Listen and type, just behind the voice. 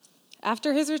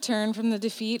After his return from the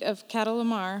defeat of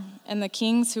Chedorlaomer and the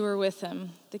kings who were with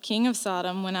him, the king of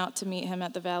Sodom went out to meet him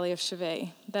at the valley of Shaveh,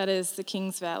 that is, the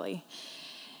king's valley.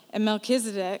 And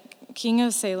Melchizedek, king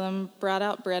of Salem, brought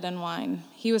out bread and wine.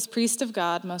 He was priest of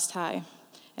God Most High.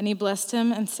 And he blessed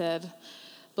him and said,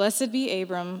 "Blessed be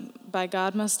Abram by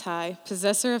God Most High,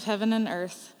 possessor of heaven and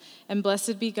earth, and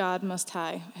blessed be God Most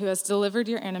High, who has delivered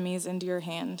your enemies into your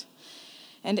hand."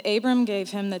 And Abram gave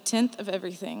him the tenth of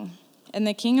everything. And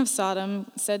the king of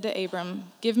Sodom said to Abram,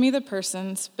 "Give me the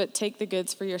persons, but take the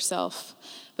goods for yourself."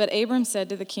 But Abram said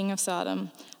to the king of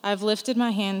Sodom, "I have lifted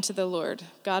my hand to the Lord,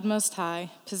 God Most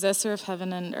High, possessor of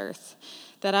heaven and earth,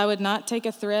 that I would not take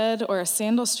a thread or a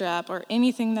sandal strap or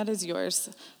anything that is yours,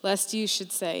 lest you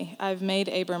should say, 'I have made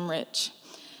Abram rich.'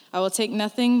 I will take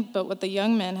nothing but what the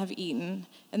young men have eaten,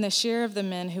 and the share of the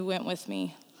men who went with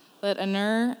me. Let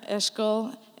Aner,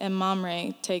 Eshcol, and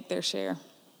Mamre take their share."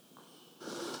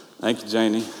 Thank you,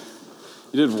 Janie.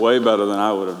 You did way better than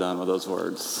I would have done with those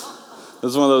words. This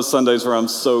is one of those Sundays where I'm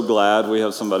so glad we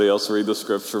have somebody else read the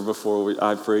scripture before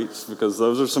I preach, because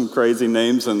those are some crazy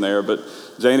names in there. But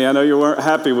Janie, I know you weren't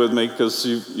happy with me because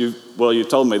you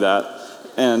told me that.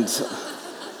 And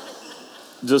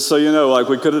just so you know,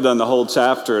 we could have done the whole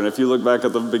chapter. And if you look back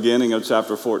at the beginning of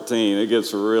chapter 14, it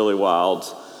gets really wild.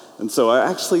 And so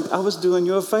I was doing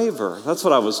you a favor. That's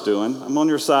what I was doing. I'm on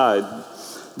your side.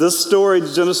 This story,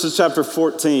 Genesis chapter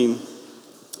 14,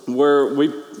 where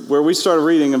we started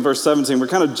reading in verse 17, we're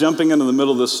kind of jumping into the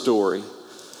middle of this story.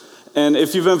 And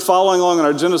if you've been following along in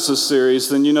our Genesis series,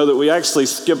 then you know that we actually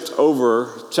skipped over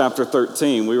chapter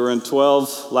 13. We were in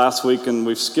 12 last week, and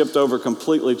we've skipped over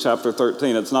completely chapter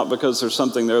 13. It's not because there's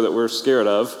something there that we're scared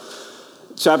of.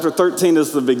 Chapter 13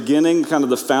 is the beginning, kind of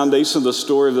the foundation of the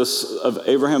story of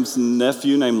Abraham's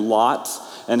nephew named Lot,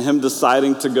 and him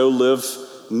deciding to go live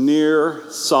near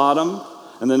Sodom,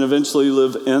 and then eventually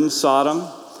live in Sodom.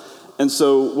 And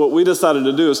so what we decided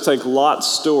to do is take Lot's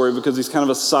story, because he's kind of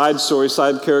a side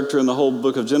character in the whole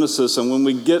book of Genesis. And when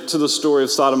we get to the story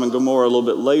of Sodom and Gomorrah a little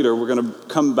bit later, we're going to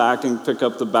come back and pick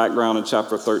up the background in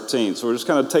chapter 13. So we're just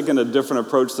kind of taking a different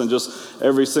approach than just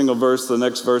every single verse, the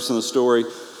next verse in the story.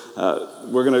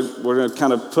 We're going to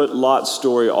kind of put Lot's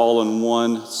story all in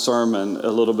one sermon a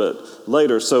little bit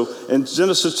later. So in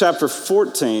Genesis chapter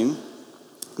 14,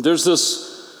 there's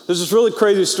this really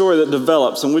crazy story that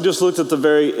develops, and we just looked at the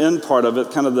very end part of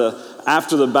it, kind of the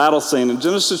after the battle scene. In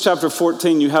Genesis chapter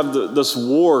 14, you have this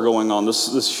war going on,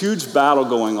 this huge battle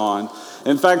going on.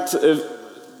 In fact,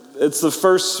 it's the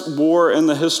first war in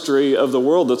the history of the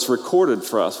world that's recorded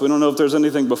for us. We don't know if there's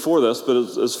anything before this, but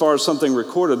as far as something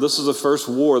recorded, this is the first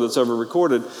war that's ever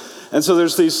recorded. And so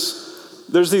there's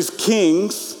these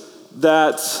kings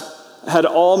that had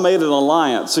all made an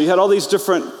alliance. So you had all these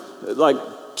different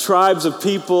tribes of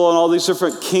people and all these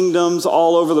different kingdoms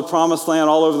all over the promised land,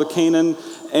 all over the Canaan,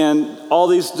 and all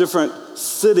these different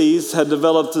cities had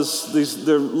developed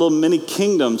their little mini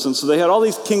kingdoms. And so they had all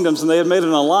these kingdoms, and they had made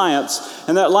an alliance,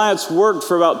 and that alliance worked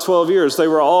for about 12 years. They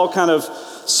were all kind of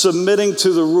submitting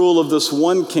to the rule of this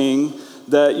one king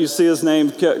that you see his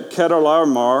name,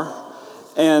 Chedorlaomer,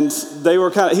 and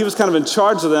he was kind of in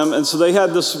charge of them. And so they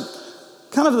had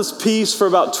this peace for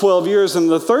about 12 years. In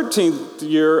the 13th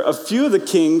year, a few of the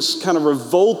kings kind of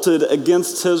revolted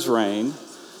against his reign,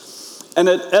 and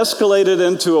it escalated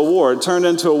into a war. It turned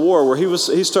into a war where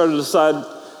he started to decide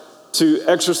to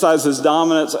exercise his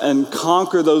dominance and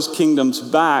conquer those kingdoms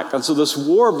back. And so this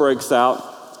war breaks out,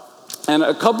 and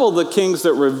a couple of the kings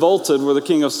that revolted were the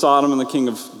king of Sodom and the king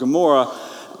of Gomorrah.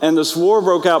 And this war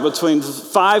broke out between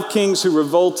 5 kings who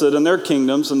revolted in their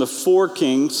kingdoms and the 4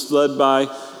 kings led by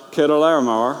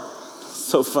Chedorlaomer,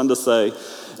 so fun to say.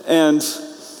 And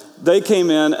they came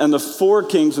in, and the 4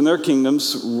 kings in their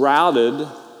kingdoms routed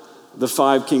the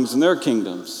 5 kings in their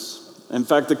kingdoms. In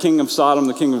fact, the king of Sodom,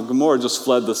 the king of Gomorrah just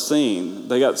fled the scene.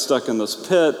 They got stuck in this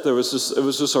pit. It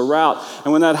was just a rout.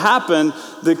 And when that happened,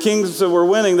 the kings that were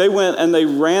winning, they went and they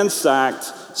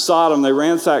ransacked Sodom, they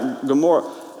ransacked Gomorrah,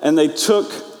 and they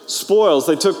took spoils.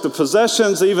 They took the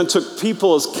possessions, they even took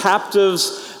people as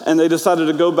captives, and they decided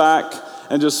to go back.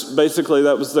 And just basically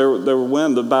that was their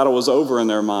win. The battle was over in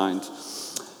their mind.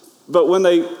 But when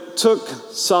they took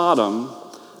Sodom,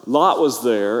 Lot was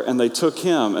there, and they took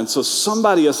him. And so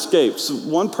somebody escaped. So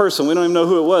one person, we don't even know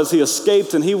who it was, he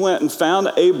escaped, and he went and found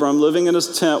Abram living in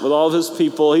his tent with all of his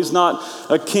people. He's not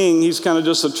a king. He's kind of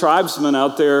just a tribesman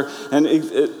out there. And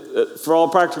for all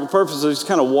practical purposes, he's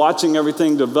kind of watching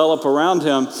everything develop around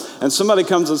him. And somebody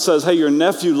comes and says, "Hey, your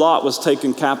nephew Lot was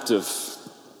taken captive."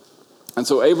 And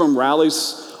so Abram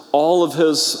rallies all of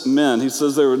his men. He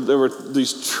says there were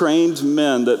these trained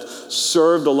men that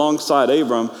served alongside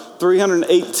Abram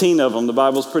 318 of them. The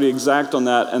Bible's pretty exact on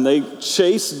that. And they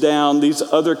chase down these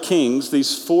other kings,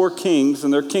 these 4 kings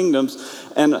and their kingdoms,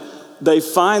 and they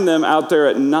find them out there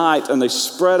at night, and they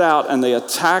spread out and they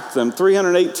attack them.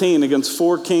 318 against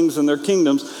 4 kings and their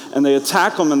kingdoms, and they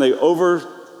attack them and they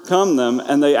overcome them,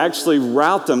 and they actually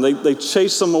rout them. They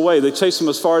chase them away. They chase them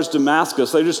as far as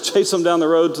Damascus. They just chase them down the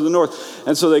road to the north.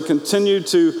 And so they continue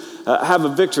to have a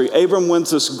victory. Abram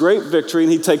wins this great victory,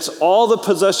 and he takes all the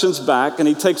possessions back, and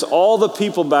he takes all the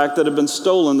people back that have been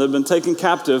stolen, that have been taken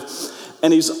captive,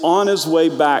 and he's on his way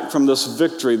back from this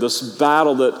victory, this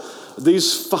battle that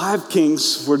these 5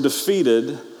 kings were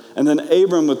defeated, and then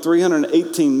Abram with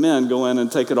 318 men go in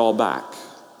and take it all back.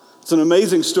 It's an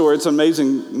amazing story. It's an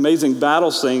amazing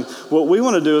battle scene. What we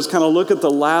want to do is kind of look at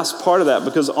the last part of that,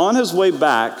 because on his way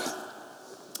back,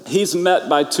 he's met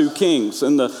by 2 kings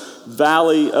in the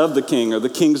Valley of the King, or the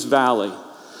King's Valley.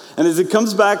 And as he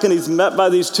comes back and he's met by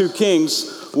these 2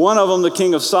 kings, one of them, the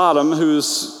king of Sodom,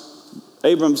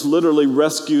 Abram's literally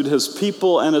rescued his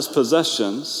people and his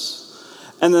possessions.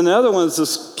 And then the other one is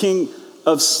this king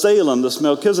of Salem, this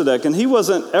Melchizedek. And he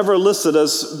wasn't ever listed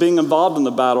as being involved in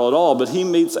the battle at all, but he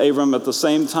meets Abram at the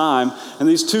same time. And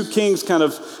these 2 kings kind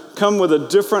of come with a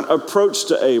different approach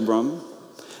to Abram.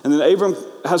 And then Abram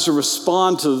has to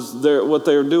respond to what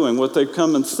they're doing, what they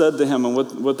come and said to him, and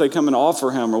what they come and offer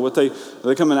him, or what they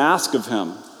come and ask of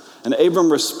him. And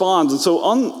Abram responds. And so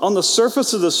on the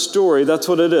surface of the story, that's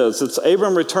what it is. It's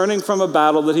Abram returning from a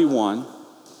battle that he won,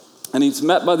 and he's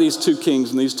met by these 2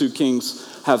 kings, and these 2 kings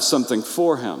have something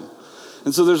for him.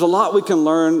 And so there's a lot we can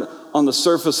learn on the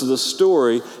surface of the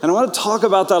story, and I want to talk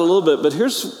about that a little bit, but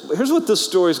here's what this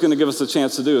story is going to give us a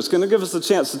chance to do. It's going to give us a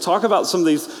chance to talk about some of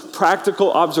these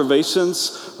practical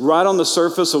observations right on the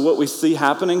surface of what we see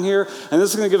happening here, and this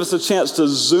is going to give us a chance to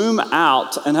zoom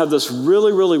out and have this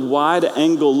really, really wide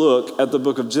angle look at the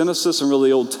book of Genesis and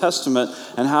really Old Testament,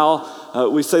 and how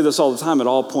we say this all the time, it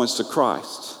all points to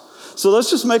Christ. So let's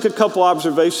just make a couple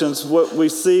observations, what we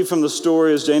see from the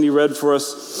story as Janie read for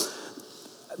us,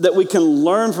 that we can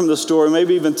learn from the story,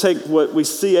 maybe even take what we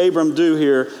see Abram do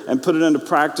here and put it into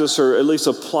practice, or at least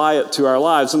apply it to our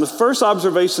lives. And the first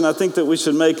observation I think that we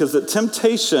should make is that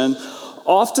temptation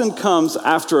often comes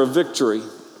after a victory.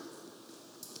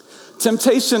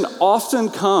 Temptation often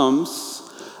comes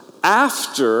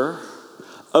after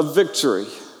a victory.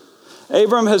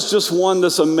 Abram has just won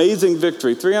this amazing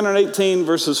victory, 318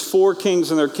 versus 4 kings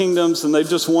and their kingdoms, and they've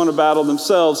just won a battle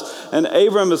themselves. And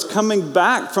Abram is coming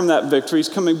back from that victory. He's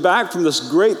coming back from this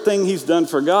great thing he's done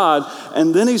for God,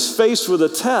 and then he's faced with a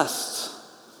test.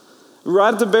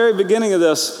 Right at the very beginning of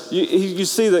this, you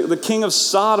see that the king of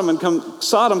Sodom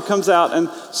comes out, and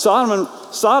Sodom,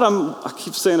 I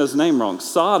keep saying his name wrong.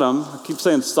 I keep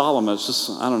saying Solomon. It's just,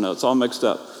 I don't know, it's all mixed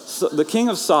up. So the king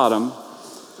of Sodom,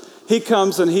 he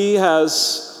comes and he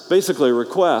has basically a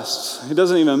request. He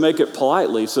doesn't even make it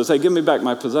politely. He says, hey, give me back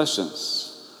my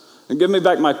possessions and give me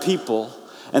back my people,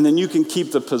 and then you can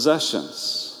keep the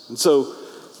possessions. And so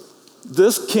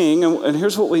this king, and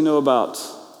here's what we know about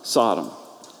Sodom.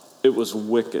 It was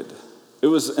wicked. It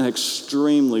was an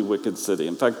extremely wicked city.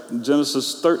 In fact, in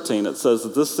Genesis 13, it says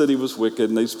that this city was wicked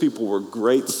and these people were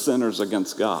great sinners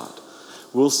against God.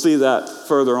 We'll see that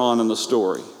further on in the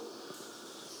story.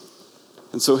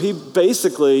 And so he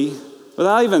basically,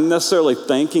 without even necessarily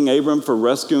thanking Abram for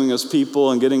rescuing his people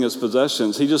and getting his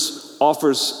possessions, he just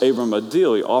offers Abram a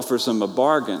deal. He offers him a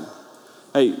bargain.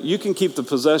 Hey, you can keep the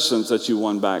possessions that you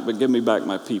won back, but give me back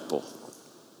my people.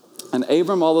 And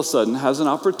Abram all of a sudden has an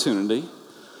opportunity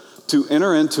to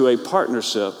enter into a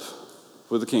partnership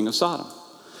with the king of Sodom.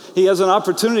 He has an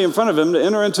opportunity in front of him to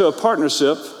enter into a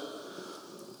partnership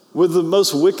with the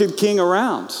most wicked king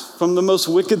around, from the most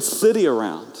wicked city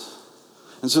around.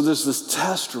 And so there's this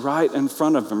test right in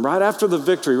front of him. Right after the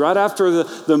victory, right after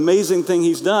the amazing thing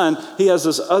he's done, he has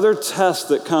this other test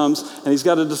that comes, and he's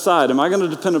got to decide, am I going to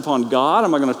depend upon God?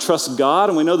 Am I going to trust God?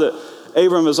 And we know that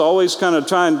Abram is always kind of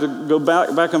trying to go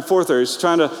back and forth there. He's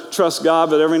trying to trust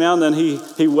God, but every now and then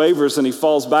he wavers and he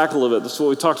falls back a little bit. That's what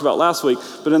we talked about last week.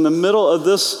 But in the middle of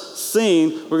this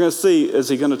scene, we're going to see, is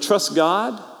he going to trust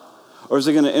God? Or is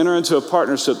he going to enter into a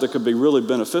partnership that could be really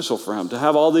beneficial for him? To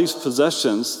have all these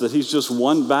possessions that he's just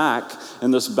won back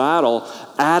in this battle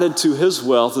added to his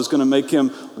wealth is going to make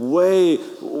him way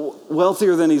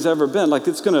wealthier than he's ever been. Like,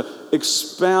 it's going to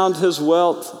expound his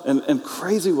wealth in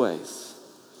crazy ways.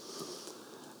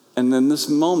 And then this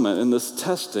moment, in this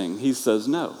testing, he says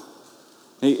no.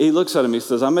 He looks at him, he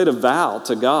says, I made a vow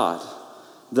to God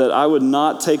that I would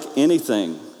not take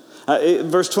anything.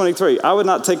 Verse 23, I would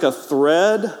not take a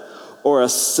thread or a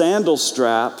sandal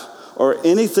strap or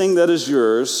anything that is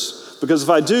yours, Because if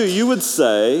I do, you would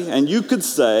say, and you could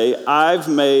say, I've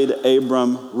made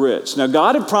Abram rich. Now,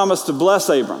 God had promised to bless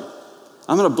Abram.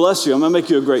 I'm going to bless you. I'm going to make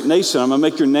you a great nation. I'm going to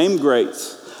make your name great.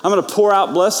 I'm going to pour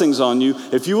out blessings on you.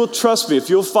 If you will trust me, if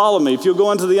you'll follow me, if you'll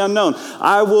go into the unknown,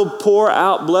 I will pour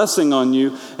out blessing on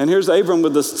you. And here's Abram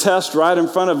with this test right in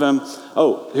front of him.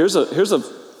 Oh, here's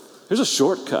a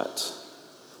shortcut.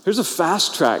 Here's a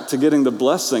fast track to getting the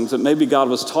blessings that maybe God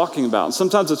was talking about. And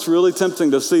sometimes it's really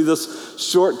tempting to see this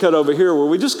shortcut over here where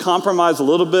we just compromise a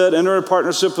little bit, enter a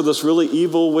partnership with this really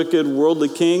evil, wicked, worldly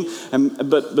king,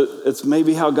 but it's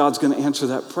maybe how God's going to answer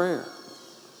that prayer.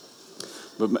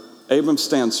 But Abram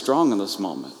stands strong in this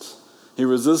moment. He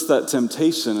resists that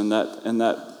temptation in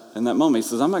that moment. He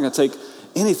says, I'm not going to take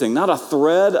anything, not a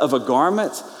thread of a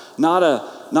garment, not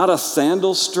a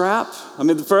sandal strap. I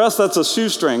mean, for us, that's a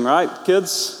shoestring, right?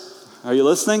 Kids, are you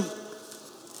listening?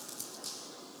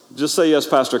 Just say yes,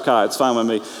 Pastor Kai. It's fine with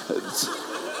me.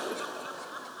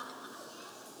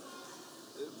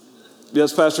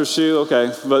 Yes, Pastor Shu.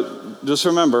 Okay. But just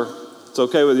remember, it's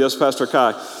okay with yes, Pastor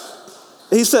Kai.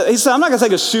 He said, I'm not going to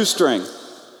take a shoestring.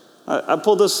 I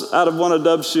pulled this out of one of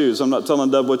Dub's shoes. I'm not telling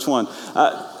Dub which one.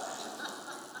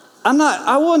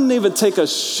 I wouldn't even take a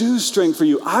shoestring for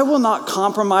you. I will not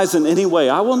compromise in any way.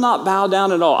 I will not bow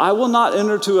down at all. I will not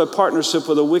enter into a partnership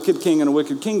with a wicked king and a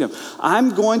wicked kingdom.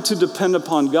 I'm going to depend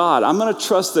upon God. I'm going to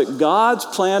trust that God's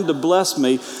plan to bless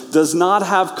me does not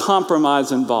have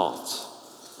compromise involved.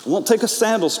 I won't take a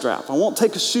sandal strap. I won't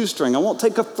take a shoestring. I won't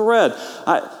take a thread.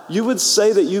 You would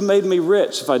say that you made me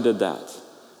rich if I did that.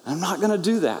 I'm not going to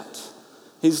do that.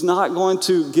 He's not going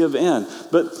to give in.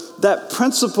 But that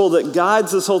principle that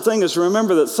guides this whole thing is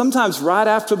remember that sometimes right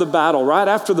after the battle, right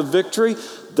after the victory,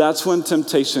 that's when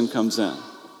temptation comes in.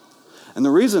 And the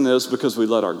reason is because we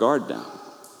let our guard down.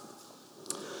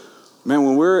 Man,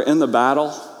 when we're in the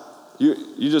battle,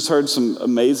 you just heard some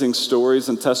amazing stories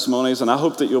and testimonies, and I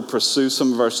hope that you'll pursue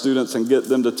some of our students and get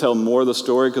them to tell more of the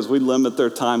story because we limit their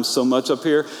time so much up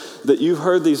here, that you've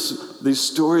heard these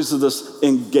stories of this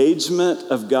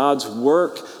engagement of God's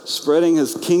work, spreading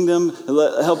his kingdom,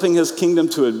 helping his kingdom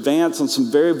to advance in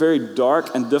some very, very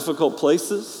dark and difficult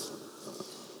places.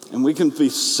 And we can be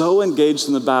so engaged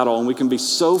in the battle, and we can be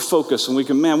so focused, and we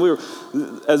can,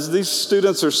 as these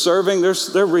students are serving,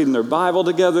 they're reading their Bible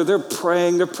together, they're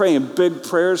praying big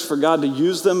prayers for God to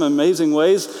use them in amazing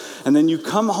ways. And then you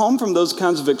come home from those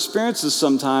kinds of experiences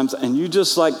sometimes, and we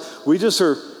just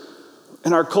are,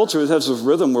 in our culture, it has this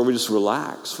rhythm where we just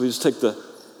relax. We just take the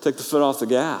foot off the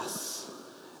gas.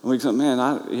 And we go, man,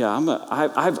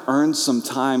 I've earned some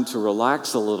time to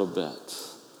relax a little bit.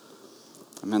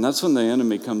 Man, that's when the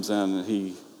enemy comes in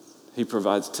and he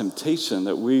provides temptation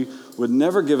that we would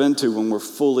never give into when we're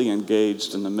fully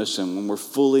engaged in the mission, when we're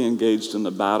fully engaged in the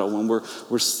battle, when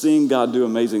we're seeing God do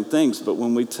amazing things. But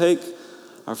when we take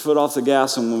our foot off the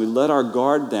gas and when we let our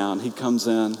guard down, he comes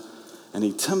in and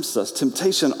he tempts us.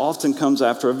 Temptation often comes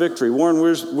after a victory. Warren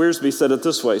Wiersbe said it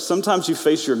this way: sometimes you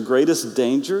face your greatest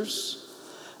dangers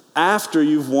after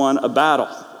you've won a battle.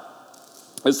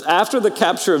 It's after the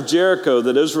capture of Jericho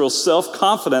that Israel's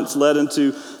self-confidence led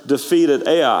into defeat at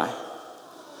Ai.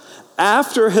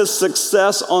 After his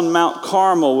success on Mount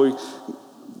Carmel,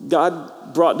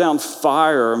 God brought down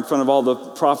fire in front of all the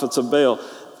prophets of Baal.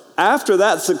 After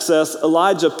that success,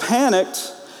 Elijah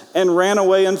panicked and ran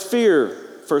away in fear,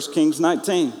 1 Kings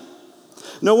 19.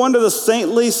 No wonder the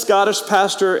saintly Scottish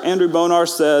pastor Andrew Bonar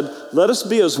said, "Let us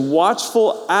be as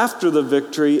watchful after the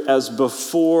victory as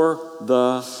before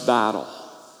the battle."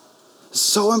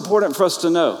 So important for us to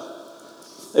know.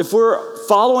 If we're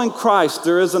following Christ,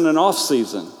 there isn't an off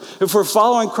season. If we're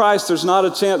following Christ, there's not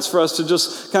a chance for us to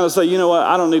just kind of say, you know what,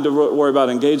 I don't need to worry about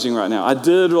engaging right now. I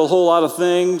did a whole lot of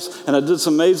things, and I did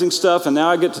some amazing stuff, and now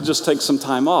I get to just take some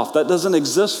time off. That doesn't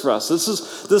exist for us.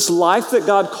 This life that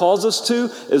God calls us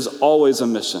to is always a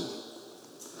mission.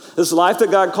 This life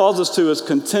that God calls us to is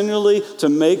continually to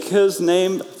make his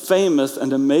name famous and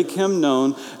to make him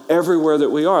known everywhere that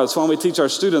we are. That's why we teach our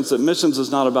students that missions is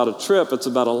not about a trip, it's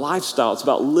about a lifestyle. It's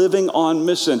about living on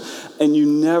mission, and you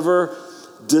never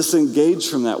disengage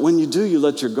from that. When you do, you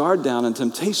let your guard down and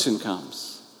temptation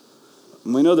comes.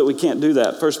 And we know that we can't do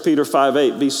that. 1 Peter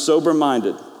 5:8, be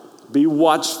sober-minded, be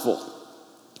watchful.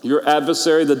 Your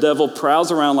adversary, the devil,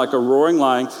 prowls around like a roaring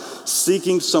lion,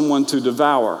 seeking someone to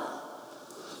devour.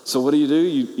 So what do?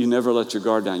 You never let your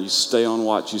guard down. You stay on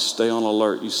watch. You stay on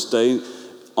alert. You stay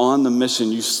on the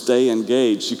mission. You stay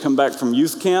engaged. You come back from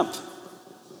youth camp.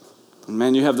 And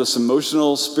man, you have this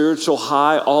emotional, spiritual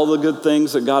high, all the good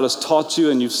things that God has taught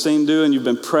you and you've seen do, and you've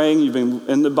been praying, you've been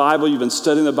in the Bible, you've been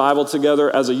studying the Bible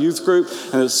together as a youth group,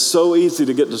 and it's so easy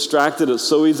to get distracted. It's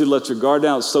so easy to let your guard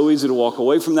down. It's so easy to walk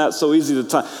away from that. So easy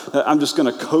to I'm just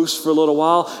going to coast for a little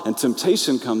while, and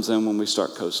temptation comes in when we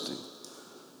start coasting.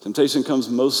 Temptation comes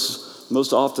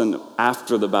most often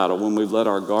after the battle when we've let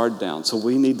our guard down. So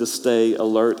we need to stay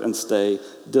alert and stay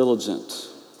diligent.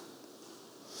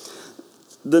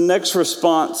 The next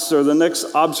response or the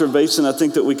next observation I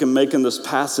think that we can make in this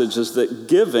passage is that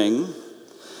giving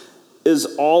is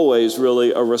always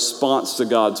really a response to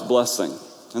God's blessing.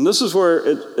 And this is where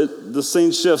the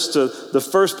scene shifts to the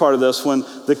first part of this, when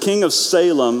the king of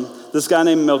Salem, this guy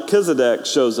named Melchizedek,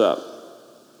 shows up.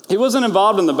 He wasn't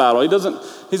involved in the battle.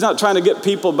 He's not trying to get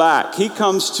people back. He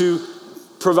comes to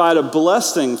provide a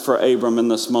blessing for Abram in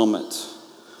this moment.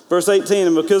 Verse 18,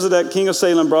 and Melchizedek, king of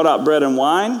Salem, brought out bread and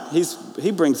wine.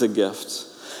 He brings a gift.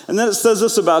 And then it says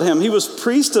this about him. He was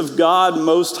priest of God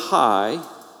Most High,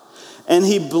 and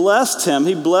he blessed him.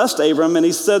 He blessed Abram, and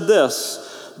he said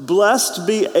this, blessed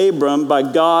be Abram by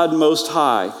God Most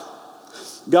High,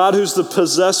 God who's the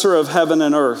possessor of heaven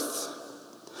and earth.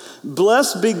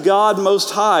 Blessed be God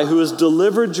Most High, who has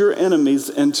delivered your enemies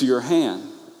into your hand.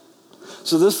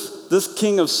 So this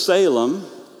king of Salem,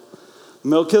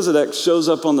 Melchizedek, shows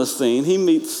up on the scene. He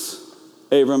meets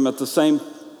Abram at the same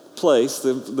place,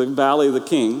 the Valley of the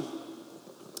King,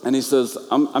 and he says,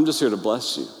 I'm just here to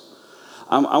bless you.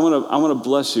 I want to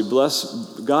bless you.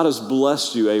 God has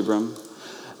blessed you, Abram.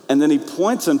 And then he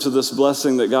points him to this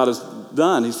blessing that God has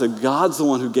done. He said, God's the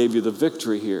one who gave you the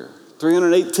victory here.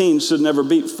 318 should never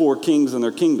beat 4 kings and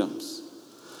their kingdoms.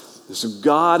 So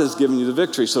God has given you the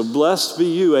victory. So blessed be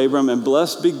you, Abram, and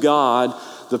blessed be God,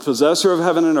 the possessor of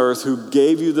heaven and earth, who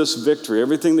gave you this victory.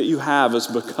 Everything that you have is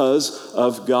because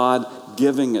of God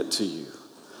giving it to you.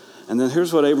 And then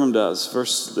here's what Abram does,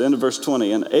 the end of verse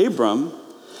 20. And Abram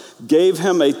gave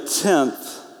him a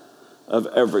tenth of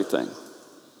everything.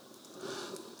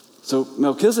 So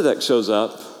Melchizedek shows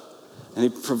up, and he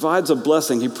provides a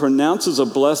blessing. He pronounces a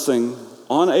blessing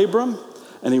on Abram,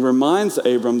 and he reminds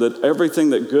Abram that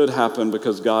everything that good happened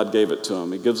because God gave it to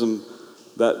him. He gives him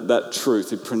that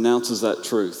truth. He pronounces that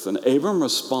truth. And Abram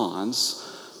responds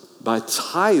by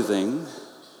tithing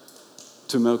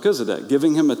to Melchizedek,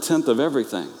 giving him a tenth of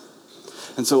everything.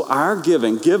 And so our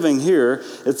giving here,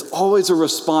 it's always a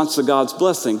response to God's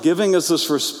blessing. Giving is this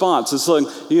response. It's like,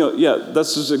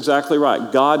 this is exactly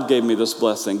right. God gave me this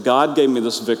blessing. God gave me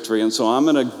this victory. And so I'm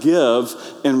going to give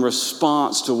in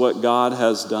response to what God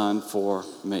has done for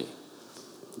me.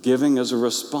 Giving is a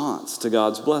response to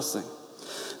God's blessing.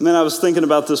 And then I was thinking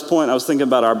about this point. I was thinking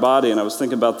about our body, and I was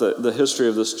thinking about the history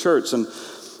of this church. And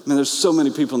there's so many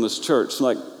people in this church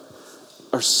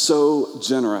are so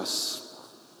generous.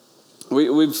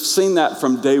 We've seen that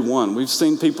from day one. We've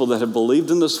seen people that have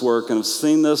believed in this work and have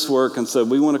seen this work and said,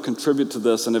 we want to contribute to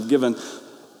this, and have given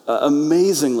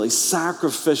amazingly,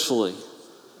 sacrificially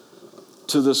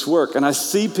to this work. And I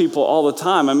see people all the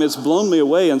time. It's blown me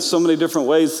away in so many different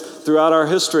ways throughout our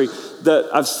history that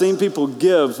I've seen people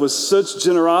give with such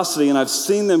generosity, and I've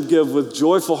seen them give with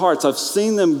joyful hearts. I've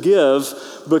seen them give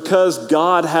because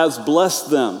God has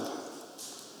blessed them.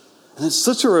 And it's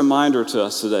such a reminder to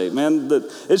us today, man, that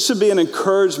it should be an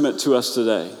encouragement to us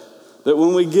today. That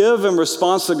when we give in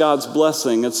response to God's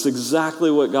blessing, it's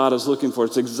exactly what God is looking for.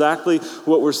 It's exactly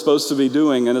what we're supposed to be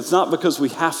doing. And it's not because we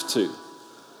have to.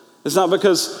 It's not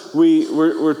because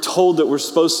we're told that we're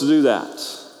supposed to do that.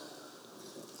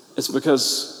 It's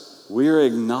because we're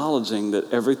acknowledging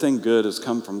that everything good has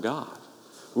come from God.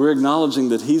 We're acknowledging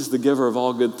that He's the giver of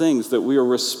all good things, that we are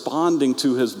responding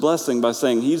to His blessing by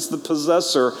saying He's the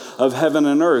possessor of heaven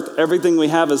and earth. Everything we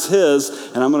have is His,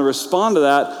 and I'm going to respond to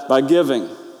that by giving.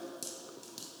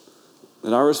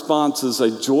 That our response is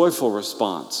a joyful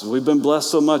response. We've been blessed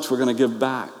so much, we're going to give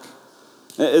back.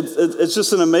 It's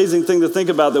just an amazing thing to think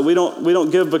about, that we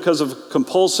don't give because of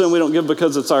compulsion. We don't give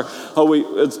because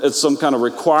it's some kind of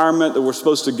requirement that we're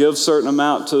supposed to give a certain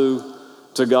amount to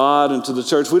God and to the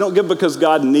church. We don't give because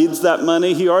God needs that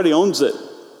money. He already owns it.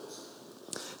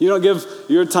 You don't give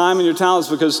your time and your talents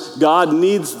because God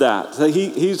needs that.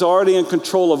 He's already in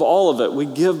control of all of it. We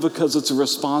give because it's a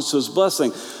response to His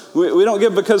blessing. We don't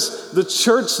give because the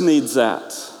church needs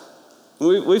that.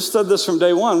 We've said this from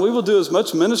day one. We will do as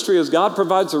much ministry as God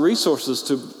provides the resources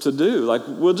to do.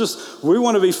 We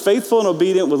want to be faithful and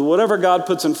obedient with whatever God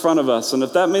puts in front of us. And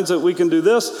if that means that we can do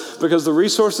this because the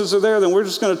resources are there, then we're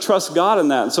just going to trust God in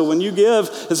that. And so when you give,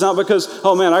 it's not because,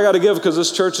 oh man, I got to give because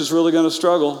this church is really going to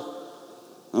struggle.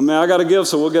 I got to give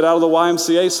so we'll get out of the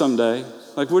YMCA someday.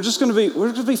 Like we're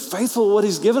going to be faithful to what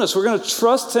he's given us. We're going to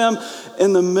trust him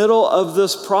in the middle of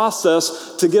this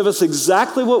process to give us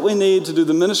exactly what we need to do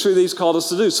the ministry that he's called us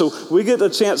to do. So we get a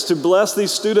chance to bless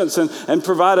these students and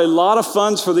provide a lot of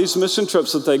funds for these mission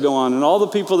trips that they go on and all the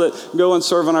people that go and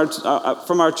serve in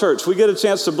from our church. We get a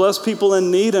chance to bless people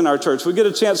in need in our church. We get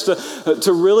a chance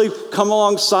to really come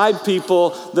alongside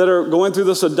people that are going through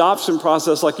this adoption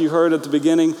process like you heard at the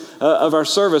beginning of our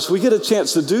service. We get a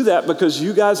chance to do that because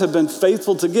you guys have been faithful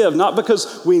to give, not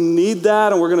because we need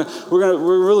that and we're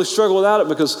really struggle without it,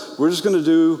 because we're just going to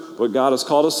do what God has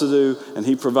called us to do, and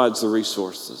he provides the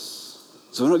resources.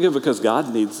 So we don't give because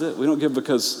God needs it. We don't give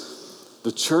because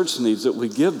the church needs it. We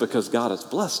give because God has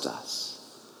blessed us.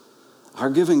 Our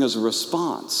giving is a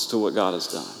response to what God has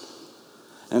done.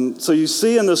 And so you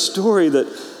see in this story that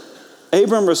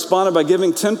Abram responded by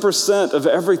giving 10% of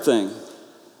everything.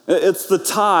 It's the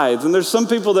tithe. And there's some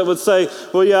people that would say,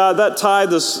 well, yeah, that tithe,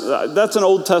 that's an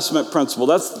Old Testament principle.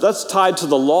 That's tied to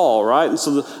the law, right? And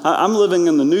so I'm living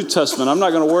in the New Testament. I'm not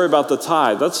going to worry about the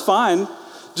tithe. That's fine.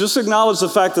 Just acknowledge the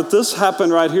fact that this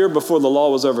happened right here before the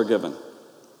law was ever given.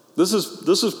 This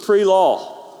is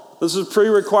pre-law. This is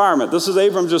pre-requirement. This is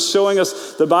Abram just showing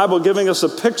us, the Bible giving us a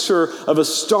picture of a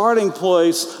starting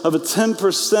place of a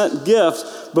 10%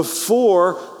 gift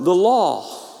before the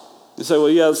law. You say, well,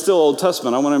 yeah, it's still Old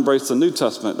Testament. I want to embrace the New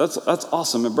Testament. That's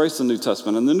awesome. Embrace the New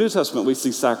Testament. In the New Testament, we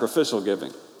see sacrificial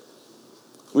giving.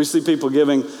 We see people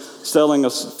selling a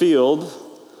field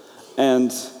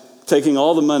and taking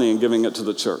all the money and giving it to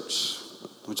the church.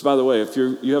 Which, by the way, if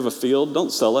you have a field,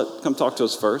 don't sell it. Come talk to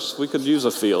us first. We could use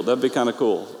a field. That'd be kind of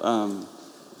cool.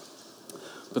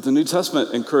 But the New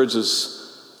Testament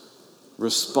encourages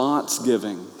response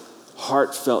giving,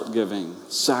 heartfelt giving,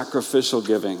 sacrificial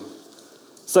giving.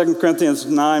 2 Corinthians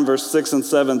 9, verse 6 and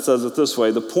 7 says it this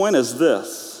way: the point is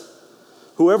this: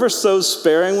 whoever sows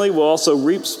sparingly will also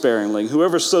reap sparingly.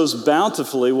 Whoever sows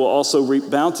bountifully will also reap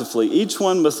bountifully. Each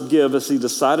one must give as he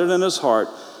decided in his heart,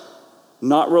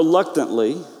 not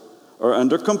reluctantly or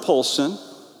under compulsion,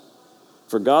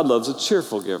 for God loves a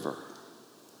cheerful giver.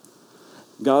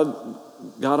 God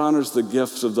honors the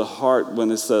gift of the heart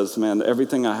when it says, man,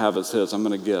 everything I have is his. I'm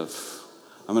going to give.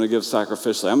 I'm going to give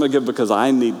sacrificially. I'm going to give because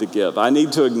I need to give. I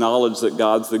need to acknowledge that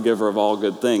God's the giver of all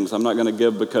good things. I'm not going to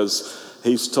give because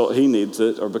he needs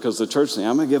it or because the church needs it.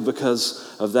 I'm going to give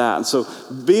because of that. And so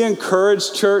be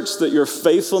encouraged, church, that your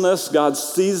faithfulness, God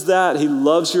sees that. He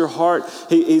loves your heart.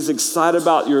 He's excited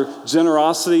about your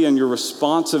generosity and your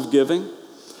responsive giving.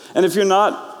 And if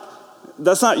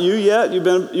that's not you yet.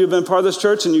 You've been part of this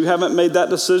church and you haven't made that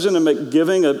decision and make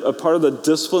giving a part of the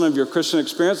discipline of your Christian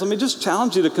experience. Let me just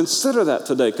challenge you to consider that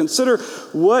today. Consider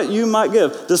what you might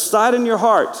give. Decide in your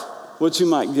heart what you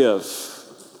might give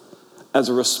as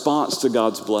a response to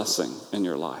God's blessing in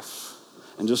your life.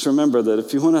 And just remember that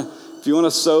if you want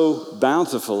to sow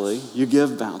bountifully, you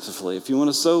give bountifully. If you want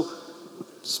to sow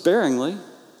sparingly,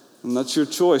 and that's your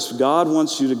choice, God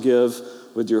wants you to give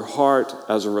with your heart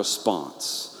as a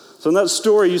response. So in that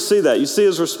story, you see that. You see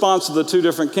his response to the two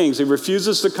different kings. He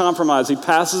refuses to compromise. He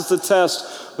passes the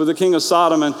test with the king of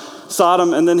Sodom,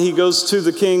 and then he goes to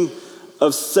the king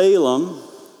of Salem,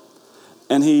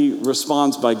 and he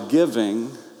responds by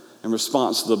giving in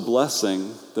response to the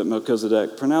blessing that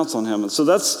Melchizedek pronounced on him. And so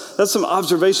that's some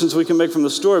observations we can make from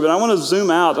the story. But I want to zoom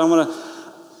out.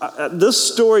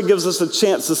 This story gives us a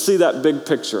chance to see that big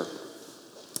picture.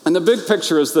 And the big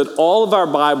picture is that all of our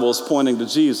Bible is pointing to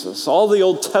Jesus. All the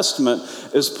Old Testament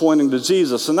is pointing to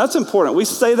Jesus. And that's important. We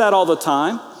say that all the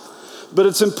time, but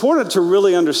it's important to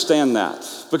really understand that.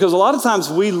 Because a lot of times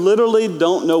we literally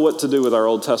don't know what to do with our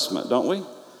Old Testament, don't we?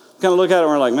 Kind of look at it and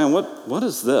we're like, man, what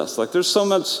is this? Like there's so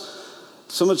much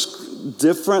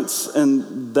difference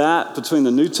in that between the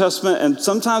New Testament. And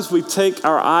sometimes we take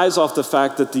our eyes off the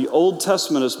fact that the Old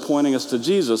Testament is pointing us to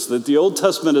Jesus, that the Old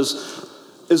Testament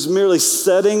is merely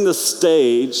setting the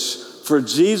stage for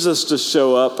Jesus to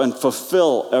show up and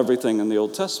fulfill everything in the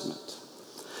Old Testament.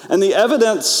 And the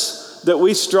evidence that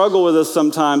we struggle with this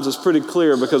sometimes is pretty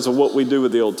clear because of what we do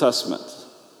with the Old Testament.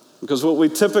 Because what we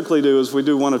typically do is we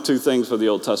do one of two things with the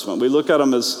Old Testament. We look at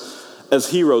them as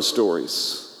hero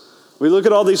stories. We look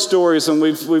at all these stories and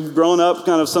we've grown up,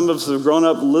 some of us have grown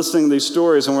up listening to these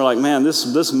stories and we're like, man,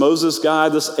 this Moses guy,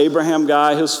 this Abraham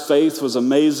guy, his faith was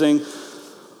amazing.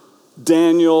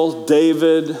 Daniel,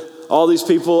 David, all these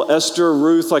people, Esther,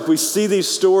 Ruth, like we see these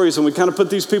stories and we kind of put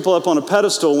these people up on a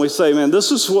pedestal and we say, man, this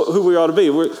is who we ought to be.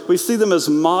 We see them as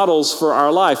models for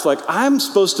our life. Like, I'm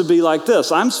supposed to be like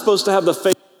this. I'm supposed to have the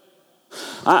faith.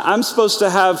 I'm supposed to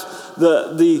have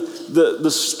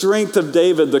the strength of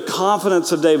David, the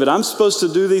confidence of David. I'm supposed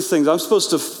to do these things. I'm supposed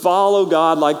to follow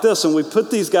God like this. And we put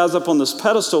these guys up on this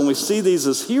pedestal and we see these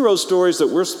as hero stories that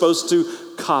we're supposed to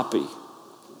copy.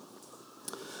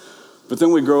 But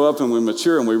then we grow up and we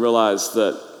mature and we realize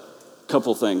that a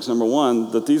couple things. Number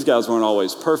one, that these guys weren't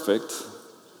always perfect.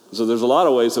 So there's a lot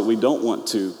of ways that we don't want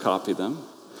to copy them.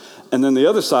 And then the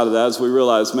other side of that is we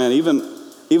realize, man,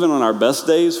 even on our best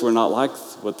days, we're not like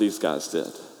what these guys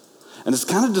did. And it's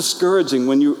kind of discouraging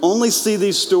when you only see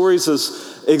these stories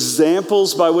as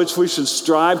examples by which we should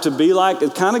strive to be like.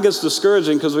 It kind of gets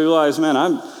discouraging because we realize, man,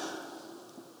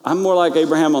 I'm more like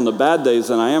Abraham on the bad days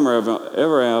than I am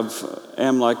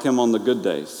like him on the good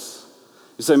days.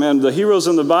 You say, man, the heroes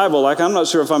in the Bible, like I'm not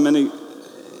sure if I'm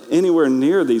anywhere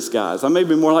near these guys. I may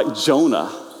be more like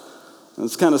Jonah. And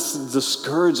it's kind of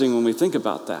discouraging when we think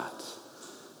about that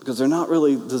because they're not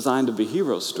really designed to be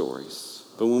hero stories.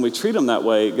 But when we treat them that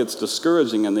way, it gets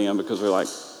discouraging in the end because we're like,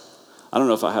 I don't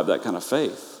know if I have that kind of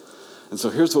faith. And so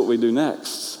here's what we do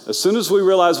next. As soon as we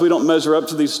realize we don't measure up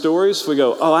to these stories, we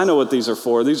go, oh, I know what these are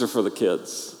for. These are for the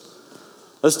kids.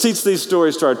 Let's teach these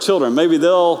stories to our children. Maybe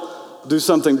they'll do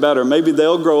something better. Maybe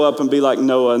they'll grow up and be like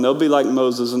Noah, and they'll be like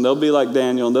Moses, and they'll be like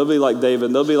Daniel, and they'll be like David,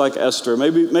 and they'll be like Esther.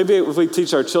 Maybe if we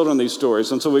teach our children these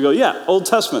stories. And so we go, yeah, Old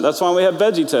Testament. That's why we have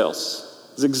Veggie Tales.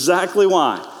 That's exactly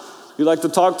why. You like to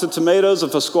talk to tomatoes.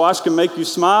 If a squash can make you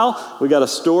smile, we got a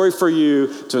story for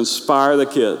you to inspire the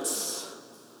kids.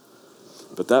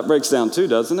 But that breaks down too,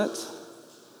 doesn't it?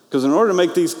 Because in order to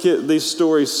make these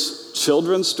stories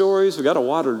children's stories, we got to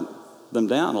water them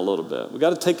down a little bit. We got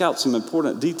to take out some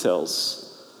important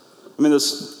details. I mean,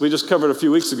 we just covered a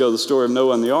few weeks ago the story of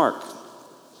Noah and the ark,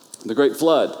 the great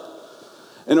flood.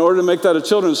 In order to make that a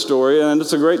children's story, and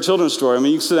it's a great children's story, I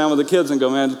mean, you can sit down with the kids and go,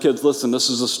 man, kids, listen, this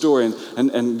is a story.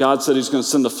 And God said he's going to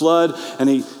send the flood.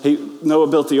 And Noah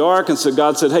built the ark. And so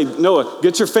God said, hey, Noah,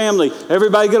 get your family.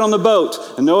 Everybody get on the boat.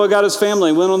 And Noah got his family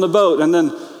and went on the boat. And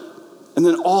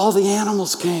then all the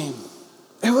animals came.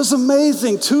 It was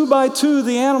amazing. 2 by 2,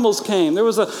 the animals came. There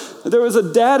was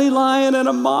a daddy lion and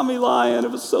a mommy lion.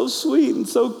 It was so sweet and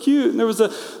so cute. And there was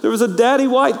a daddy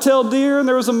white-tailed deer and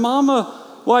there was a mama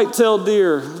white-tailed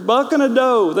deer, buck and a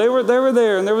doe. They were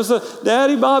there. And there was a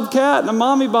daddy bobcat and a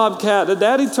mommy bobcat, a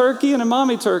daddy turkey and a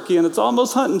mommy turkey. And it's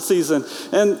almost hunting season.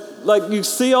 And like you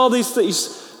see all these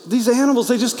things, these animals,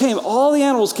 they just came. All the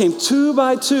animals came 2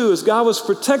 by 2 as God was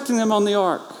protecting them on the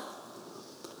ark.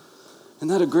 Isn't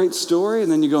that a great story?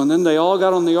 And then you go, and then they all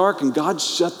got on the ark and God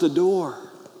shut the door.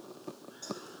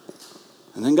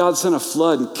 And then God sent a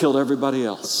flood and killed everybody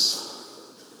else.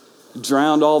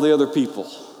 Drowned all the other people.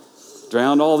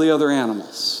 Drowned all the other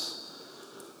animals.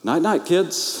 Night, night,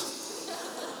 kids.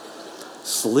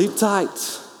 Sleep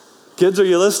tight. Kids, are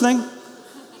you listening?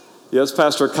 Yes,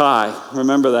 Pastor Kai.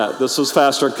 Remember that. This was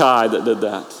Pastor Kai that did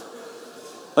that.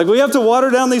 Like, we have to water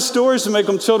down these stories to make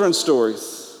them children's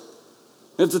stories.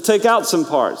 We have to take out some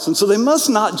parts. And so they must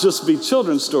not just be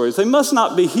children's stories. They must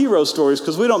not be hero stories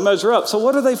because we don't measure up. So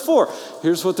what are they for?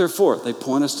 Here's what they're for. They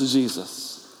point us to Jesus.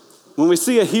 When we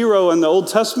see a hero in the Old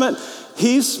Testament,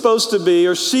 he's supposed to be,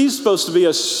 or she's supposed to be,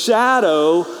 a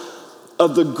shadow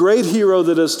of the great hero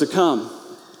that is to come.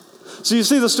 So you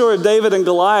see the story of David and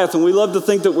Goliath, and we love to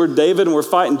think that we're David and we're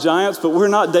fighting giants, but we're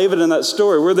not David in that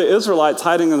story. We're the Israelites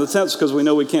hiding in the tents because we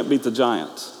know we can't beat the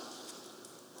giant.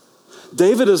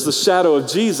 David is the shadow of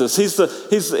Jesus. He's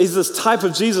this type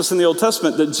of Jesus in the Old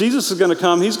Testament that Jesus is going to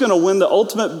come. He's going to win the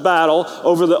ultimate battle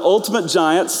over the ultimate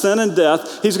giant, sin and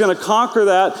death. He's going to conquer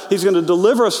that. He's going to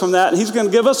deliver us from that. And he's going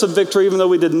to give us a victory even though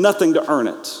we did nothing to earn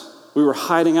it. We were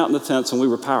hiding out in the tents and we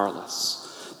were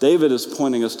powerless. David is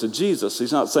pointing us to Jesus.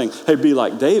 He's not saying, hey, be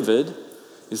like David.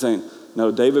 He's saying,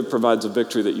 no, David provides a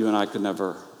victory that you and I could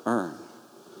never earn.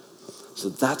 So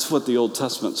that's what the Old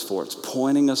Testament's for. It's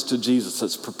pointing us to Jesus.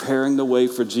 It's preparing the way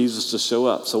for Jesus to show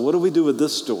up. So what do we do with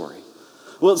this story?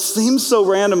 Well, it seems so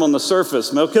random on the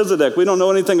surface. Melchizedek, we don't know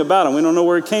anything about him. We don't know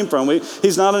where he came from.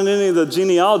 He's not in any of the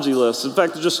genealogy lists. In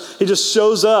fact, he just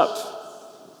shows up.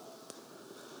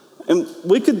 And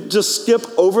we could just skip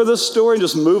over this story and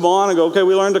just move on and go, okay,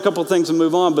 we learned a couple things and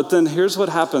move on. But then here's what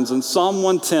happens. In Psalm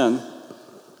 110,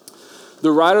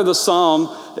 the writer of the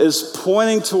psalm is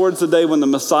pointing towards the day when the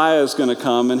Messiah is going to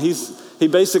come, and he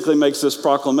basically makes this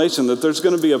proclamation that there's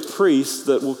going to be a priest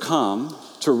that will come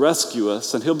to rescue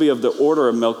us, and he'll be of the order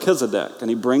of Melchizedek, and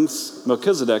he brings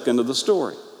Melchizedek into the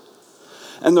story.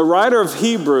 And the writer of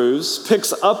Hebrews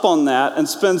picks up on that and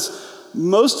spends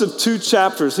most of 2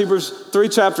 chapters, Hebrews 3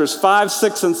 chapters, 5,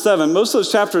 6, and 7, most of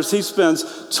those chapters he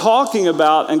spends talking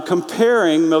about and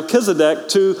comparing Melchizedek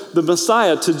to the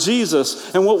Messiah, to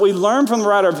Jesus. And what we learn from the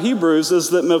writer of Hebrews is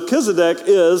that Melchizedek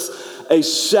is a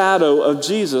shadow of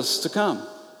Jesus to come.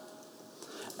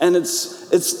 And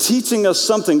it's teaching us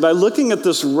something. By looking at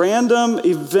this random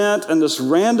event and this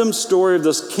random story of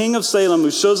this king of Salem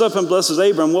who shows up and blesses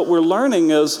Abram, what we're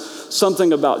learning is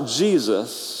something about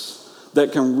Jesus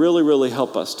that can really, really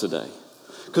help us today.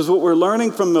 Because what we're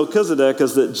learning from Melchizedek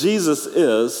is that Jesus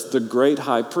is the great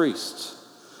high priest.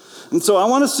 And so I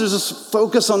want us to just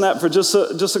focus on that for just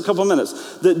a couple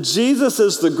minutes. That Jesus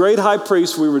is the great high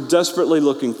priest we were desperately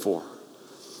looking for.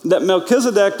 That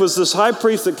Melchizedek was this high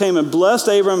priest that came and blessed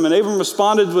Abram, and Abram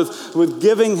responded with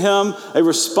giving him a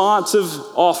responsive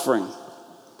offering.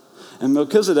 And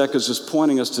Melchizedek is just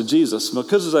pointing us to Jesus.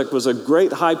 Melchizedek was a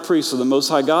great high priest of the Most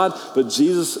High God, but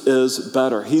Jesus is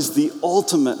better. He's the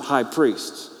ultimate high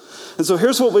priest. And so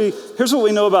here's what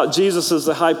we know about Jesus as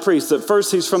the high priest. That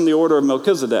first, he's from the order of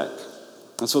Melchizedek.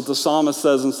 That's what the psalmist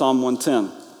says in Psalm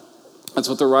 110. That's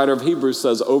what the writer of Hebrews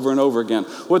says over and over again.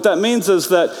 What that means is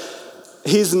that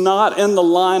he's not in the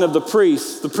line of the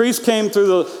priests. The priests came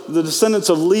through the descendants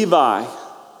of Levi.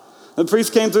 The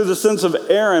priests came through the descendants of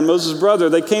Aaron, Moses' brother.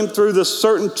 They came through this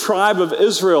certain tribe of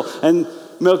Israel. And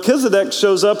Melchizedek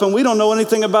shows up, and we don't know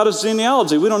anything about his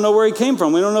genealogy. We don't know where he came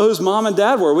from. We don't know who his mom and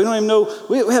dad were. We don't even know.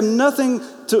 We have nothing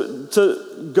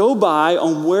to go by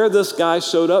on where this guy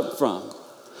showed up from.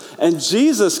 And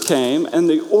Jesus came in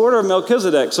the order of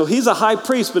Melchizedek. So he's a high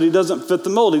priest, but he doesn't fit the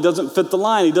mold. He doesn't fit the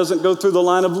line. He doesn't go through the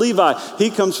line of Levi.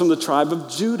 He comes from the tribe of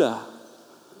Judah.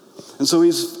 And so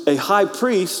he's a high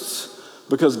priest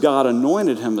because God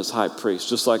anointed him as high priest,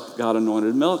 just like God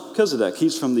anointed Melchizedek.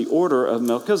 He's from the order of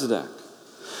Melchizedek.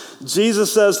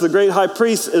 Jesus says the great high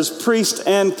priest is priest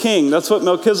and king. That's what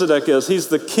Melchizedek is. He's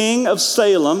the king of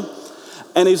Salem,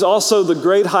 and he's also the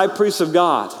great high priest of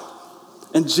God.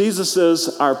 And Jesus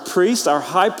is our priest, our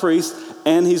high priest,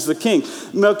 and he's the king.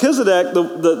 Melchizedek,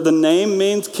 the name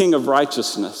means king of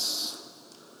righteousness.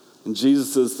 And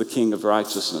Jesus is the king of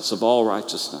righteousness, of all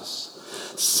righteousness.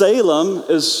 Salem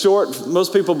is short,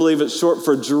 most people believe it's short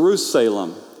for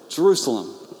Jerusalem.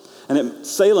 And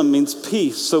Salem means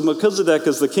peace. So Melchizedek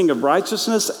is the king of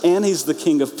righteousness, and he's the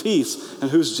king of peace. And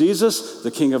who's Jesus?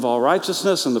 The king of all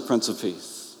righteousness and the prince of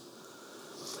peace.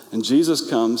 And Jesus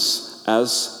comes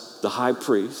as the high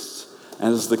priest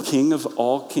and as the king of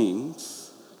all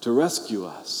kings to rescue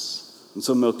us. And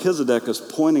so Melchizedek is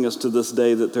pointing us to this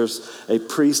day that there's a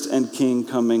priest and king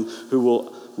coming who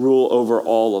will rule over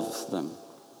all of them.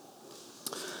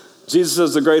 Jesus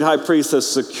as the great high priest has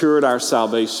secured our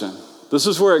salvation. This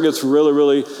is where it gets really,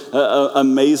 really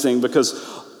amazing, because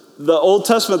the Old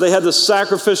Testament, they had this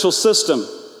sacrificial system.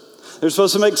 They're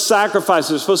supposed to make sacrifices.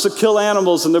 They're supposed to kill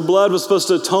animals, and their blood was supposed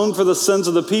to atone for the sins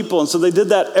of the people. And so they did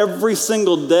that every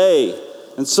single day.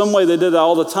 In some way, they did that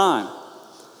all the time.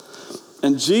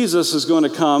 And Jesus is going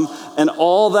to come, and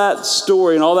all that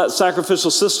story and all that sacrificial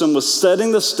system was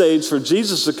setting the stage for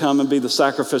Jesus to come and be the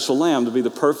sacrificial lamb, to be the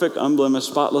perfect, unblemished,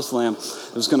 spotless lamb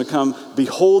that was going to come.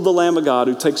 Behold the Lamb of God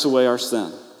who takes away our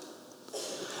sin.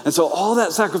 And so all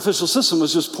that sacrificial system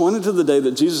was just pointing to the day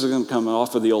that Jesus is going to come and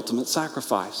offer the ultimate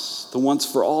sacrifice, the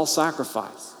once-for-all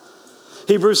sacrifice.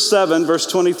 Hebrews 7, verse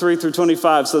 23 through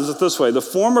 25 says it this way: the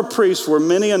former priests were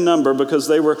many in number because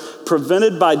they were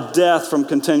prevented by death from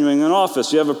continuing in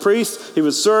office. You have a priest, he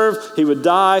would serve, he would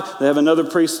die, they have another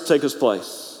priest to take his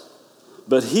place.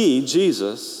 But he,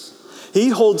 Jesus, he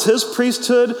holds his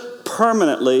priesthood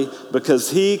permanently because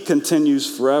he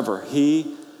continues forever.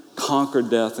 He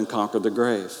conquered death and conquered the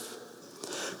grave.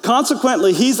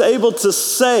 Consequently, he's able to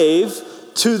save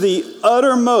to the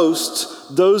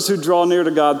uttermost those who draw near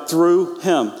to God through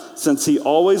him, since he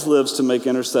always lives to make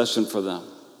intercession for them.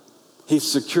 He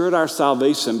secured our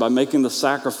salvation by making the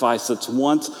sacrifice that's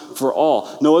once for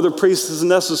all. No other priest is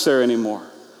necessary anymore.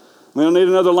 We don't need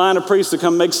another line of priests to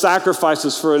come make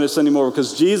sacrifices for us anymore,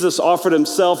 because Jesus offered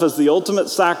himself as the ultimate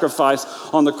sacrifice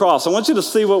on the cross. I want you to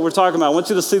see what we're talking about. I want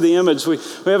you to see the image. We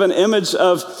have an image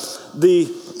of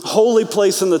the holy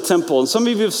place in the temple. And some of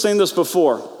you have seen this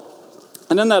before.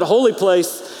 And in that holy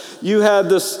place, you had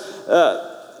this,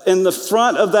 in the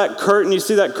front of that curtain, you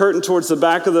see that curtain towards the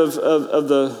back of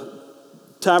the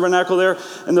tabernacle there.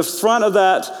 In the front of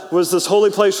that was this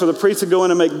holy place where the priests would go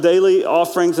in and make daily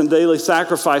offerings and daily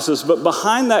sacrifices. But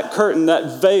behind that curtain,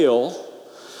 that veil,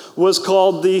 was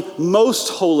called the most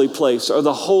holy place, or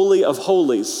the Holy of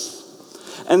Holies.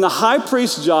 And the high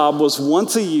priest's job was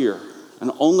once a year,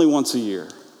 and only once a year.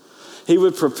 He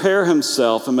would prepare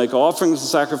himself and make offerings and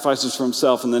sacrifices for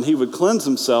himself, and then he would cleanse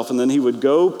himself, and then he would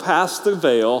go past the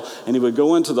veil, and he would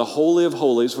go into the Holy of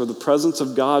Holies where the presence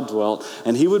of God dwelt,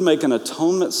 and he would make an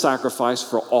atonement sacrifice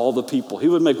for all the people. He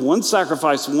would make one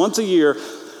sacrifice once a year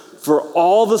for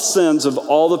all the sins of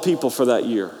all the people for that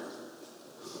year.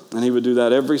 And he would do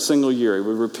that every single year. He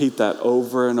would repeat that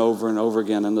over and over and over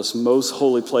again in this most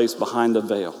holy place behind the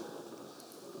veil.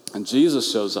 And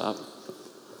Jesus shows up,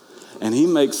 and he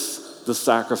makes the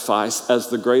sacrifice as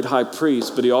the great high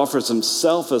priest, but he offers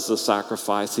himself as the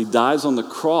sacrifice. He dies on the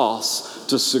cross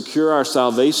to secure our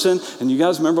salvation. And you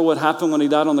guys remember what happened when he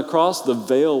died on the cross? The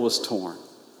veil was torn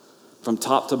from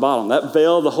top to bottom. That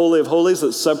veil, the Holy of Holies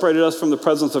that separated us from the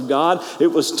presence of God,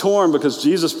 it was torn because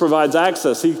Jesus provides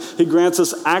access. He grants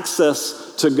us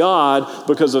access to God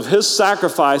because of his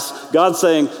sacrifice. God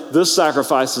saying, this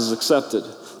sacrifice is accepted.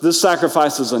 This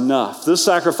sacrifice is enough. This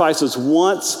sacrifice is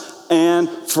once and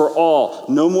for all.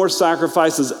 No more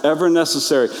sacrifice is ever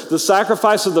necessary. The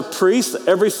sacrifice of the priest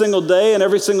every single day and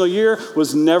every single year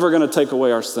was never going to take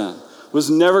away our sin, was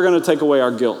never going to take away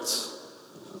our guilt.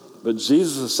 But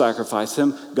Jesus' sacrifice,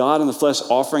 him, God in the flesh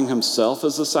offering himself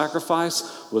as a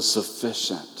sacrifice, was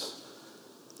sufficient.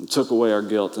 It took away our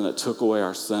guilt and it took away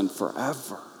our sin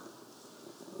forever.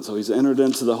 So he's entered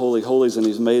into the Holy Holies and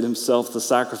he's made himself the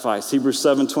sacrifice. Hebrews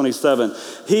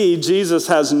 7:27. He, Jesus,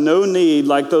 has no need,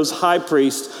 like those high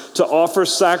priests, to offer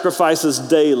sacrifices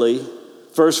daily,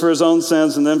 first for his own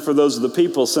sins and then for those of the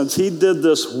people, since he did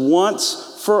this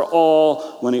once for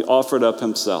all when he offered up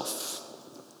himself.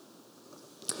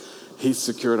 He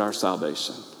secured our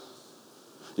salvation.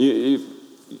 You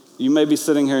may be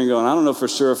sitting here and going, I don't know for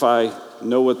sure if I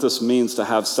know what this means to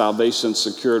have salvation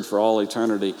secured for all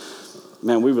eternity.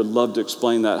 Man, we would love to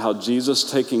explain that, how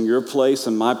Jesus taking your place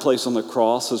and my place on the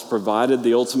cross has provided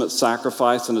the ultimate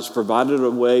sacrifice and has provided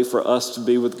a way for us to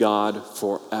be with God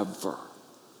forever.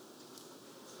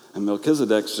 And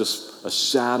Melchizedek's just a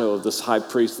shadow of this high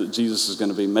priest that Jesus is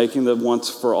going to be, making the once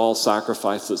for all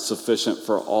sacrifice that's sufficient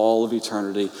for all of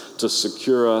eternity to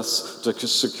secure us, to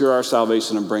secure our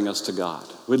salvation and bring us to God.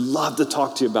 We'd love to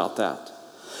talk to you about that.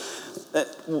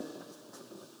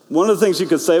 One of the things you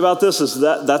could say about this is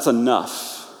that that's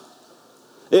enough.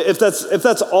 If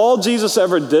that's all Jesus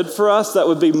ever did for us, that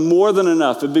would be more than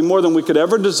enough. It'd be more than we could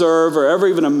ever deserve or ever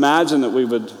even imagine that we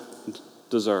would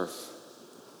deserve.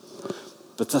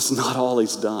 But that's not all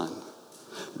he's done.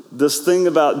 This thing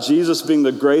about Jesus being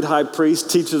the great high priest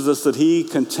teaches us that he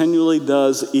continually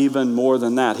does even more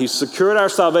than that. He's secured our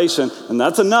salvation, and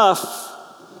that's enough,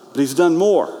 but he's done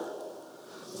more.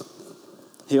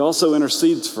 He also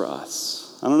intercedes for us.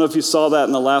 I don't know if you saw that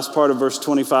in the last part of verse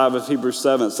 25 of Hebrews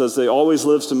 7. It says, he always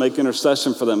lives to make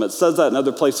intercession for them. It says that in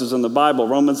other places in the Bible.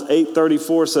 Romans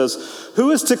 8:34 says, who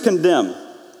is to condemn?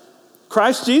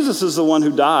 Christ Jesus is the one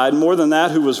who died, more than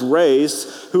that, who was raised,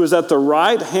 who is at the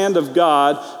right hand of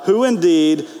God, who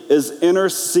indeed is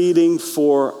interceding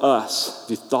for us.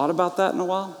 Have you thought about that in a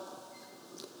while?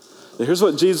 Here's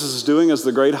what Jesus is doing as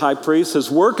the great high priest. His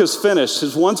work is finished.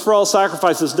 His once-for-all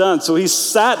sacrifice is done. So he's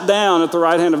sat down at the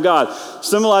right hand of God,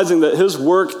 symbolizing that his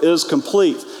work is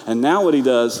complete. And now what he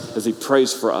does is he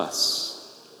prays for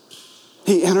us.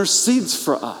 He intercedes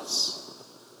for us.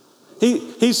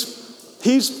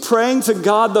 He's praying to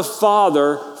God the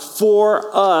Father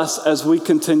for us as we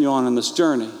continue on in this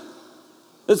journey.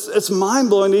 It's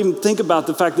mind-blowing to even think about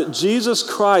the fact that Jesus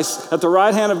Christ at the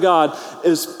right hand of God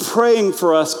is praying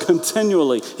for us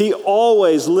continually. He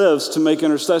always lives to make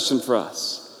intercession for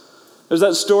us. There's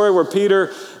that story where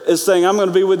Peter is saying, I'm going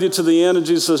to be with you to the end. And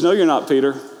Jesus says, no, you're not,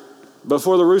 Peter.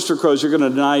 Before the rooster crows, you're going to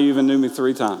deny you even knew me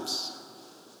 3 times.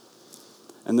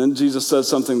 And then Jesus says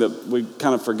something that we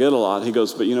kind of forget a lot. He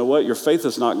goes, but you know what? Your faith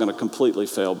is not going to completely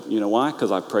fail. You know why?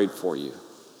 Because I prayed for you.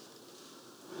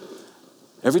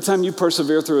 Every time you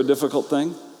persevere through a difficult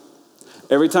thing,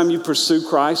 every time you pursue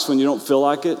Christ when you don't feel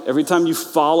like it, every time you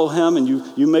follow him and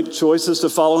you make choices to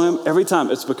follow him, every time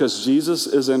it's because Jesus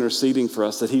is interceding for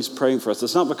us, that he's praying for us.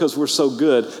 It's not because we're so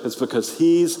good, it's because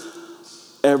he's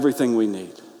everything we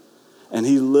need. And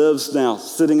he lives now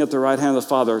sitting at the right hand of the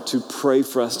Father to pray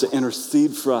for us, to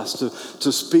intercede for us,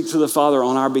 to speak to the Father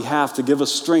on our behalf, to give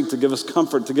us strength, to give us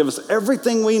comfort, to give us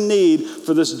everything we need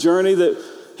for this journey that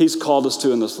he's called us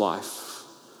to in this life.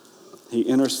 He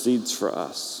intercedes for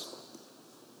us.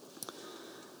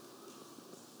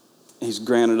 He's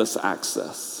granted us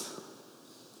access.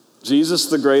 Jesus,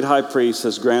 the great high priest,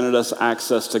 has granted us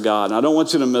access to God. And I don't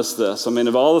want you to miss this. I mean,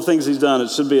 of all the things he's done, it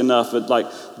should be enough.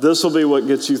 But this will be what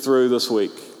gets you through this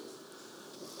week.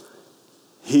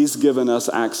 He's given us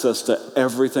access to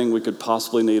everything we could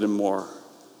possibly need and more.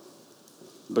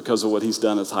 because of what he's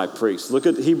done as high priest. Look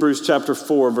at Hebrews chapter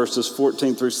 4, verses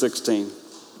 14 through 16.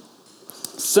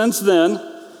 Since then,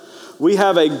 we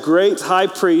have a great high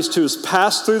priest who has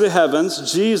passed through the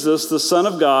heavens, Jesus, the Son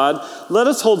of God. Let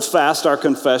us hold fast our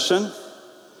confession.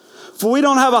 For we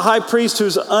don't have a high priest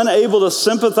who's unable to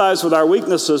sympathize with our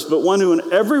weaknesses, but one who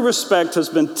in every respect has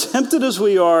been tempted as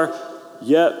we are,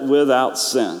 yet without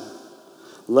sin.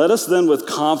 Let us then with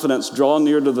confidence draw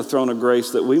near to the throne of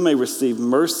grace that we may receive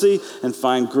mercy and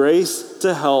find grace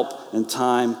to help in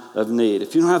time of need.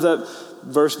 If you don't have that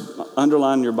verse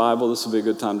underlined in your Bible, this will be a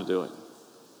good time to do it.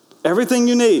 Everything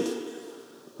you need,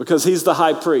 because he's the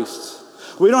high priest.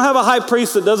 We don't have a high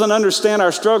priest that doesn't understand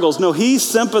our struggles. No, he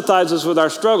sympathizes with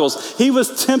our struggles. He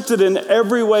was tempted in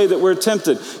every way that we're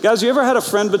tempted. Guys, you ever had a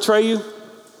friend betray you?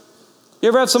 You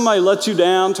ever had somebody let you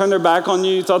down, turn their back on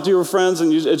you, you thought you were friends,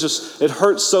 and it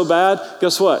hurts so bad?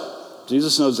 Guess what?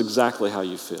 Jesus knows exactly how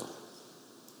you feel.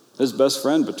 His best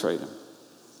friend betrayed him.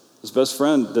 His best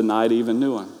friend denied he even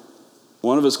knew him.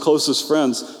 One of his closest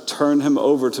friends turned him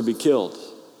over to be killed.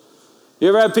 You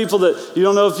ever had people that you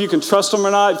don't know if you can trust them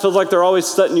or not? It feels like they're always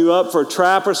setting you up for a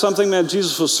trap or something. Man,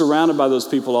 Jesus was surrounded by those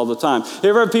people all the time. You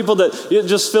ever had people that it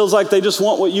just feels like they just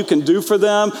want what you can do for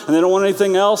them and they don't want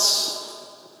anything else?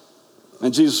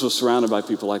 And Jesus was surrounded by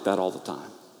people like that all the time.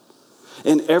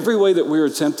 In every way that we were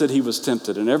tempted, he was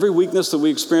tempted. In every weakness that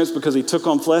we experience because he took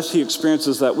on flesh, he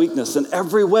experiences that weakness in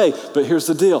every way. But here's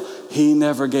the deal. He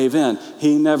never gave in.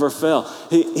 He never fell.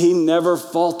 He never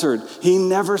faltered. He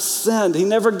never sinned. He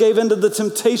never gave in to the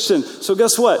temptation. So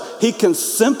guess what? He can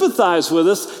sympathize with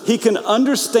us. He can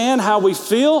understand how we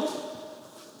feel.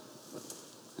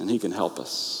 And he can help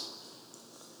us.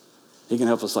 He can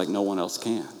help us like no one else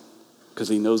can. Because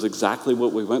he knows exactly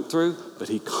what we went through, but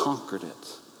he conquered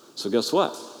it. So guess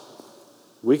what?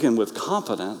 We can, with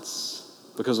confidence,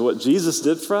 because of what Jesus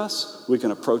did for us, we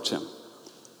can approach him.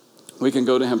 We can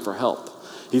go to him for help.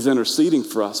 He's interceding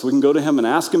for us. We can go to him and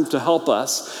ask him to help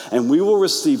us, and we will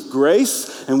receive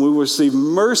grace and we will receive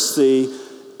mercy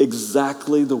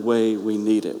exactly the way we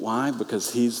need it. Why?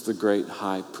 Because he's the great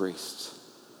high priest.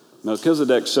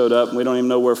 Melchizedek showed up, and we don't even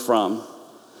know where from,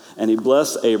 and he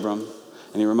blessed Abram,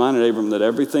 and he reminded Abram that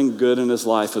everything good in his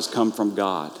life has come from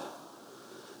God.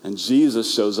 And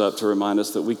Jesus shows up to remind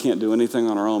us that we can't do anything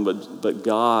on our own, but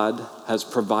God has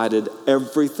provided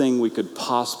everything we could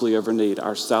possibly ever need.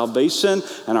 Our salvation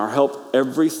and our help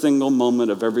every single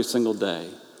moment of every single day.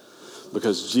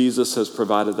 Because Jesus has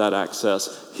provided that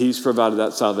access. He's provided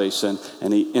that salvation,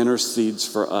 and he intercedes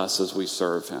for us as we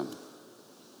serve him.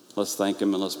 Let's thank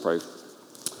him and let's pray.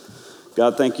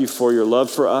 God, thank you for your love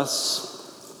for us.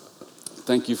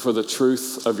 Thank you for the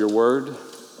truth of your word.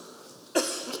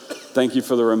 Thank you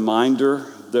for the reminder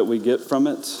that we get from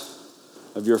it,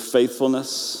 of your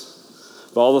faithfulness,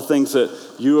 of all the things that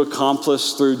you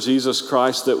accomplished through Jesus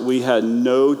Christ that we had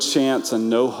no chance and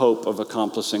no hope of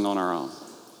accomplishing on our own.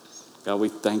 God, we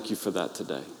thank you for that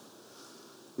today.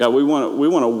 God, we want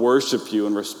to worship you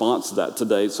in response to that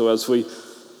today. So as we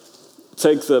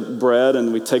take the bread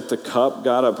and we take the cup,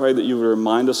 God, I pray that you would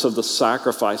remind us of the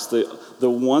sacrifice, the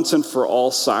once and for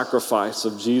all sacrifice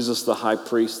of Jesus, the high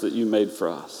priest that you made for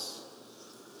us.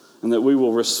 And that we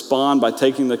will respond by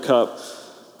taking the cup,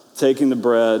 taking the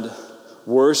bread,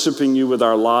 worshiping you with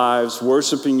our lives,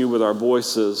 worshiping you with our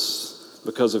voices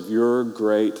because of your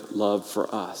great love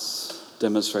for us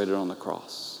demonstrated on the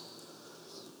cross.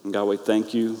 And God, we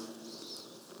thank you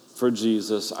for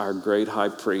Jesus, our great high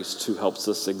priest who helps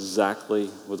us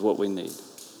exactly with what we need.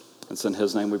 It's in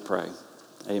his name we pray.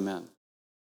 Amen.